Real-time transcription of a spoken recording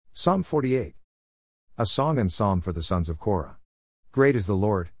Psalm 48. A song and psalm for the sons of Korah. Great is the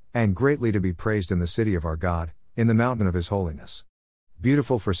Lord, and greatly to be praised in the city of our God, in the mountain of his holiness.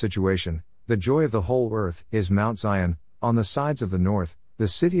 Beautiful for situation, the joy of the whole earth, is Mount Zion, on the sides of the north, the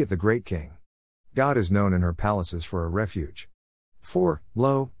city of the great king. God is known in her palaces for a refuge. For,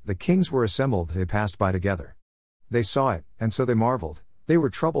 lo, the kings were assembled, they passed by together. They saw it, and so they marveled, they were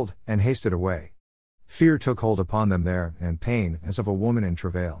troubled, and hasted away. Fear took hold upon them there, and pain, as of a woman in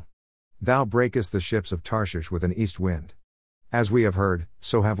travail. Thou breakest the ships of Tarshish with an east wind. As we have heard,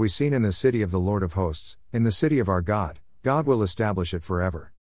 so have we seen in the city of the Lord of hosts, in the city of our God, God will establish it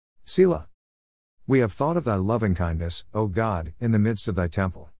forever. Selah. We have thought of thy lovingkindness, O God, in the midst of thy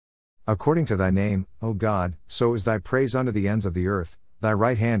temple. According to thy name, O God, so is thy praise unto the ends of the earth, thy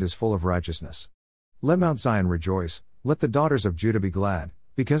right hand is full of righteousness. Let Mount Zion rejoice, let the daughters of Judah be glad,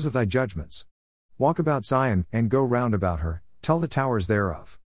 because of thy judgments. Walk about Zion, and go round about her, tell the towers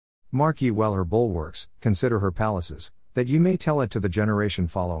thereof. Mark ye well her bulwarks, consider her palaces, that ye may tell it to the generation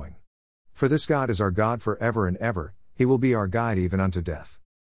following. For this God is our God for ever and ever, he will be our guide even unto death.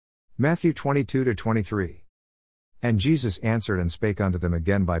 Matthew 22-23. And Jesus answered and spake unto them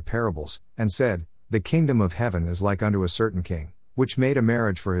again by parables, and said, The kingdom of heaven is like unto a certain king, which made a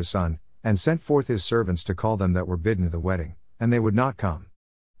marriage for his son, and sent forth his servants to call them that were bidden to the wedding, and they would not come.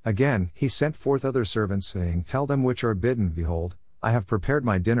 Again, he sent forth other servants, saying, Tell them which are bidden, Behold, I have prepared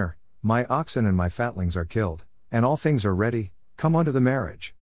my dinner, my oxen and my fatlings are killed, and all things are ready, come unto the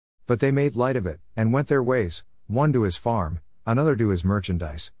marriage. But they made light of it, and went their ways, one to his farm, another to his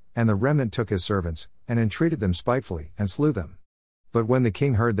merchandise, and the remnant took his servants, and entreated them spitefully, and slew them. But when the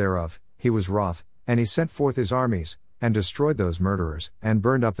king heard thereof, he was wroth, and he sent forth his armies, and destroyed those murderers, and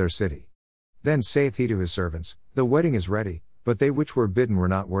burned up their city. Then saith he to his servants, The wedding is ready, but they which were bidden were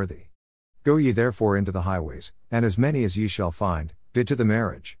not worthy. Go ye therefore into the highways, and as many as ye shall find, bid to the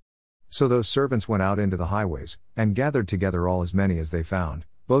marriage. So those servants went out into the highways, and gathered together all as many as they found,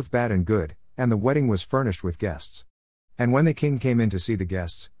 both bad and good, and the wedding was furnished with guests. And when the king came in to see the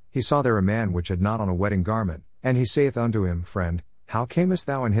guests, he saw there a man which had not on a wedding garment, and he saith unto him, Friend, how camest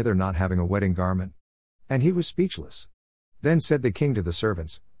thou in hither not having a wedding garment? And he was speechless. Then said the king to the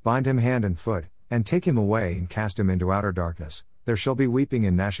servants, Bind him hand and foot, and take him away and cast him into outer darkness, there shall be weeping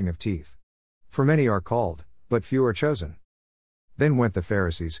and gnashing of teeth. For many are called, but few are chosen. Then went the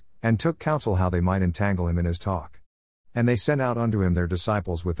Pharisees, and took counsel how they might entangle him in his talk. And they sent out unto him their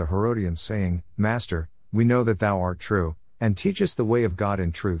disciples with the Herodians, saying, Master, we know that thou art true, and teachest the way of God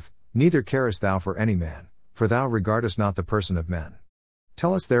in truth, neither carest thou for any man, for thou regardest not the person of men.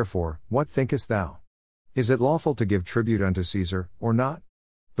 Tell us therefore, what thinkest thou? Is it lawful to give tribute unto Caesar, or not?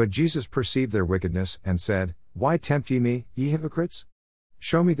 But Jesus perceived their wickedness, and said, Why tempt ye me, ye hypocrites?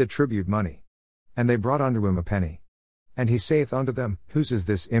 Show me the tribute money. And they brought unto him a penny. And he saith unto them, Whose is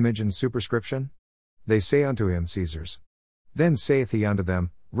this image and superscription? They say unto him, Caesar's. Then saith he unto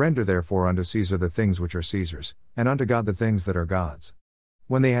them, Render therefore unto Caesar the things which are Caesar's, and unto God the things that are God's.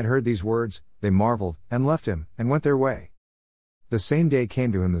 When they had heard these words, they marveled, and left him, and went their way. The same day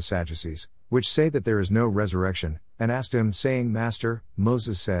came to him the Sadducees, which say that there is no resurrection, and asked him, saying, Master,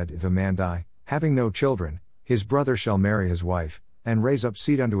 Moses said, If a man die, having no children, his brother shall marry his wife, and raise up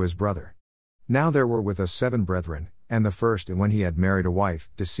seed unto his brother. Now there were with us 7 brethren, and the first, when he had married a wife,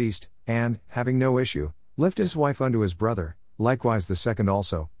 deceased, and, having no issue, left his wife unto his brother, likewise the second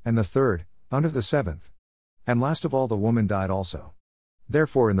also, and the third, unto the 7th. And last of all the woman died also.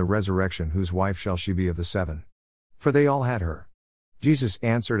 Therefore in the resurrection whose wife shall she be of the 7? For they all had her. Jesus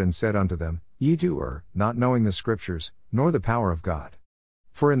answered and said unto them, Ye do err, not knowing the Scriptures, nor the power of God.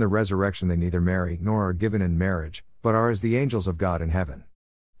 For in the resurrection they neither marry nor are given in marriage, but are as the angels of God in heaven.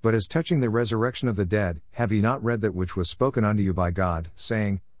 But as touching the resurrection of the dead, have ye not read that which was spoken unto you by God,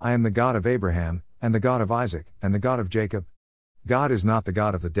 saying, I am the God of Abraham, and the God of Isaac, and the God of Jacob? God is not the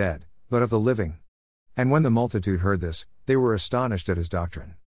God of the dead, but of the living. And when the multitude heard this, they were astonished at his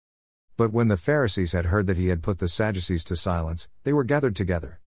doctrine. But when the Pharisees had heard that he had put the Sadducees to silence, they were gathered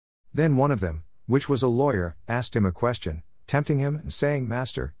together. Then one of them, which was a lawyer, asked him a question, tempting him, and saying,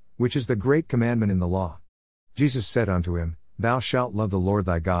 Master, which is the great commandment in the law? Jesus said unto him, Thou shalt love the Lord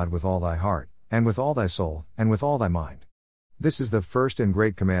thy God with all thy heart, and with all thy soul, and with all thy mind. This is the first and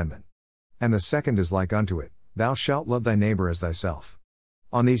great commandment. And the second is like unto it, Thou shalt love thy neighbor as thyself.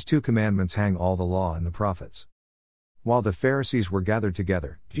 On these 2 commandments hang all the law and the prophets. While the Pharisees were gathered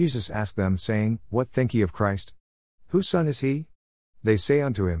together, Jesus asked them, saying, What think ye of Christ? Whose son is he? They say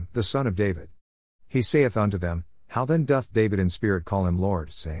unto him, The son of David. He saith unto them, How then doth David in spirit call him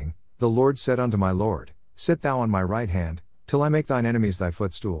Lord, saying, The Lord said unto my Lord, Sit thou on my right hand, till I make thine enemies thy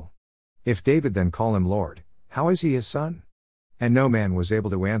footstool. If David then call him Lord, how is he his son? And no man was able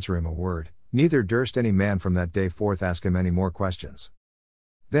to answer him a word, neither durst any man from that day forth ask him any more questions.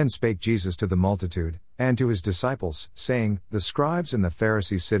 Then spake Jesus to the multitude, and to his disciples, saying, The scribes and the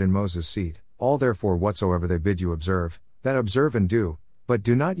Pharisees sit in Moses' seat, all therefore whatsoever they bid you observe, that observe and do, but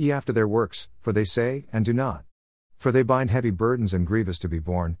do not ye after their works, for they say, and do not. For they bind heavy burdens and grievous to be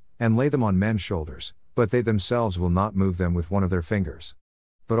borne, and lay them on men's shoulders, but they themselves will not move them with one of their fingers.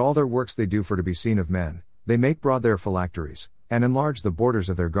 But all their works they do for to be seen of men, they make broad their phylacteries, and enlarge the borders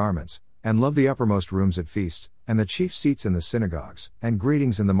of their garments, and love the uppermost rooms at feasts, and the chief seats in the synagogues, and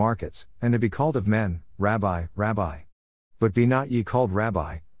greetings in the markets, and to be called of men, Rabbi, Rabbi. But be not ye called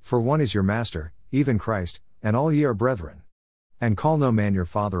Rabbi, for one is your master, even Christ, and all ye are brethren. And call no man your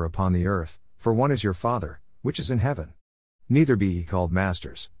father upon the earth, for one is your Father, which is in heaven. Neither be ye called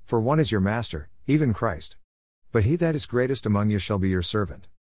masters, for one is your master, even Christ. But he that is greatest among you shall be your servant.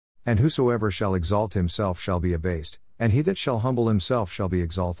 And whosoever shall exalt himself shall be abased, and he that shall humble himself shall be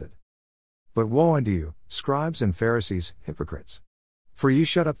exalted. But woe unto you, scribes and Pharisees, hypocrites! For ye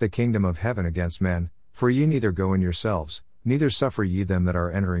shut up the kingdom of heaven against men, for ye neither go in yourselves, neither suffer ye them that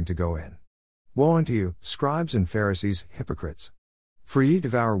are entering to go in. Woe unto you, scribes and Pharisees, hypocrites! For ye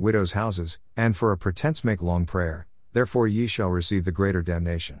devour widows' houses, and for a pretence make long prayer, therefore ye shall receive the greater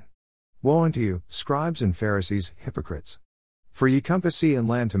damnation. Woe unto you, scribes and Pharisees, hypocrites! For ye compass sea and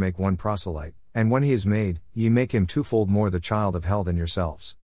land to make one proselyte, and when he is made, ye make him twofold more the child of hell than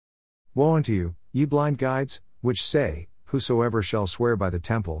yourselves. Woe unto you, ye blind guides, which say, Whosoever shall swear by the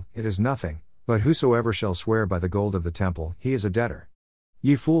temple, it is nothing, but whosoever shall swear by the gold of the temple, he is a debtor.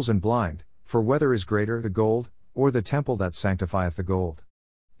 Ye fools and blind, for whether is greater, the gold, or the temple that sanctifieth the gold?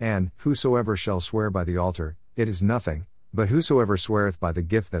 And, whosoever shall swear by the altar, it is nothing, but whosoever sweareth by the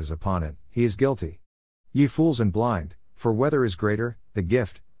gift that is upon it, he is guilty. Ye fools and blind, for whether is greater, the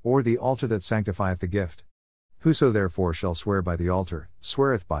gift, or the altar that sanctifieth the gift? Whoso therefore shall swear by the altar,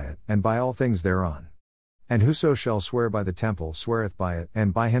 sweareth by it, and by all things thereon. And whoso shall swear by the temple, sweareth by it,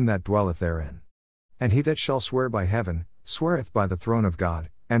 and by him that dwelleth therein. And he that shall swear by heaven, sweareth by the throne of God,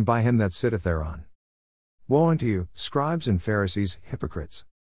 and by him that sitteth thereon. Woe unto you, scribes and Pharisees, hypocrites!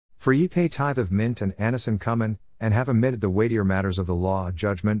 For ye pay tithe of mint and anise and cummin, and have omitted the weightier matters of the law,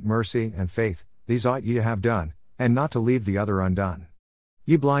 judgment, mercy, and faith. These ought ye to have done, and not to leave the other undone.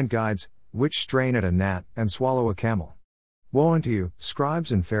 Ye blind guides, which strain at a gnat, and swallow a camel. Woe unto you,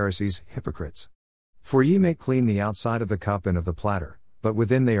 scribes and Pharisees, hypocrites! For ye make clean the outside of the cup and of the platter, but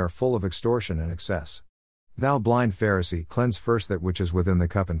within they are full of extortion and excess. Thou blind Pharisee, cleanse first that which is within the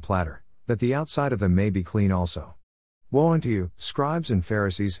cup and platter, that the outside of them may be clean also. Woe unto you, scribes and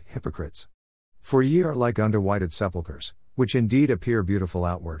Pharisees, hypocrites! For ye are like unto whited sepulchres, which indeed appear beautiful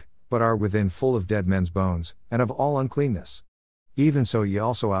outward, but are within full of dead men's bones, and of all uncleanness. Even so ye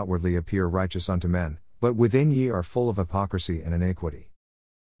also outwardly appear righteous unto men, but within ye are full of hypocrisy and iniquity.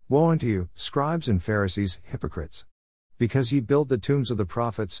 Woe unto you, scribes and Pharisees, hypocrites! Because ye build the tombs of the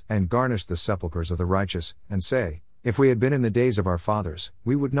prophets, and garnish the sepulchres of the righteous, and say, If we had been in the days of our fathers,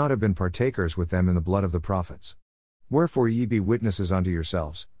 we would not have been partakers with them in the blood of the prophets. Wherefore ye be witnesses unto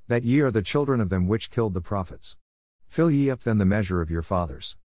yourselves, that ye are the children of them which killed the prophets. Fill ye up then the measure of your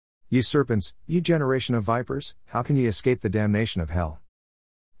fathers. Ye serpents, ye generation of vipers, how can ye escape the damnation of hell?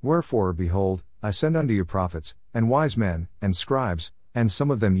 Wherefore, behold, I send unto you prophets, and wise men, and scribes, and some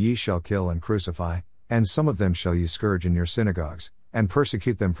of them ye shall kill and crucify, and some of them shall ye scourge in your synagogues, and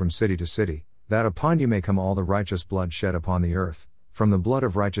persecute them from city to city, that upon you may come all the righteous blood shed upon the earth, from the blood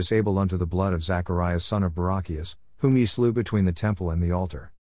of righteous Abel unto the blood of Zacharias son of Barachias, whom ye slew between the temple and the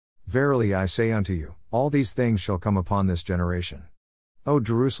altar. Verily I say unto you, all these things shall come upon this generation. O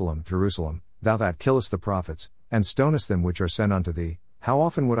Jerusalem, Jerusalem, thou that killest the prophets, and stonest them which are sent unto thee, how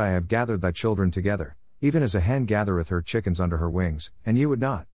often would I have gathered thy children together, even as a hen gathereth her chickens under her wings, and ye would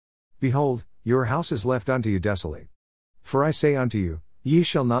not? Behold, your house is left unto you desolate. For I say unto you, ye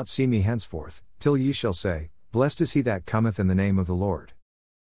shall not see me henceforth, till ye shall say, Blessed is he that cometh in the name of the Lord.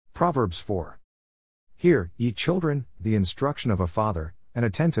 Proverbs 4. Hear, ye children, the instruction of a father, and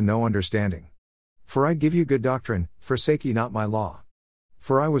attend to no understanding. For I give you good doctrine, forsake ye not my law.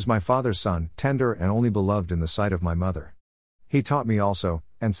 For I was my father's son, tender and only beloved in the sight of my mother. He taught me also,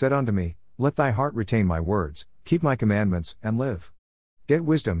 and said unto me, Let thy heart retain my words, keep my commandments, and live. Get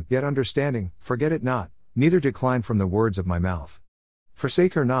wisdom, get understanding, forget it not, neither decline from the words of my mouth.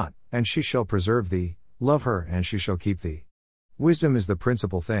 Forsake her not, and she shall preserve thee, love her, and she shall keep thee. Wisdom is the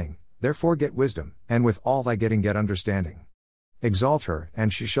principal thing, therefore get wisdom, and with all thy getting get understanding. Exalt her,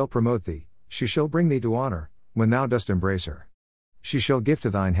 and she shall promote thee, she shall bring thee to honor, when thou dost embrace her. She shall give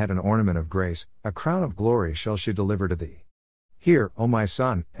to thine head an ornament of grace, a crown of glory shall she deliver to thee. Hear, O my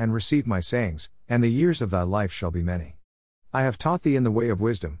son, and receive my sayings, and the years of thy life shall be many. I have taught thee in the way of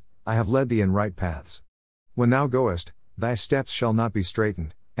wisdom, I have led thee in right paths. When thou goest, thy steps shall not be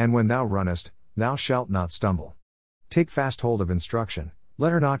straitened, and when thou runnest, thou shalt not stumble. Take fast hold of instruction,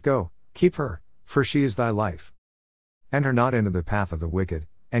 let her not go, keep her, for she is thy life. Enter not into the path of the wicked,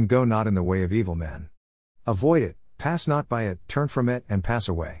 and go not in the way of evil men. Avoid it, pass not by it, turn from it, and pass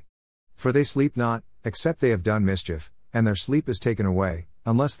away. For they sleep not, except they have done mischief, and their sleep is taken away,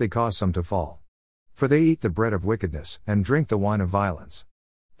 unless they cause some to fall. For they eat the bread of wickedness, and drink the wine of violence.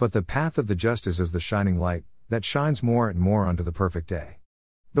 But the path of the just is as the shining light, that shines more and more unto the perfect day.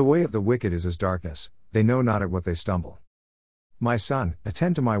 The way of the wicked is as darkness, they know not at what they stumble. My son,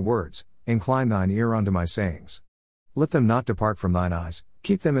 attend to my words, incline thine ear unto my sayings. Let them not depart from thine eyes,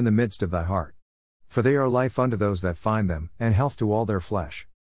 keep them in the midst of thy heart. For they are life unto those that find them, and health to all their flesh.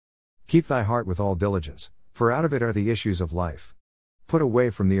 Keep thy heart with all diligence, for out of it are the issues of life. Put away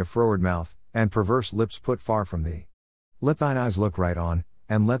from thee a froward mouth, and perverse lips put far from thee. Let thine eyes look right on,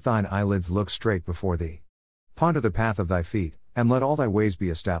 and let thine eyelids look straight before thee. Ponder the path of thy feet, and let all thy ways be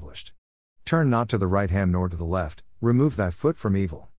established. Turn not to the right hand nor to the left, remove thy foot from evil.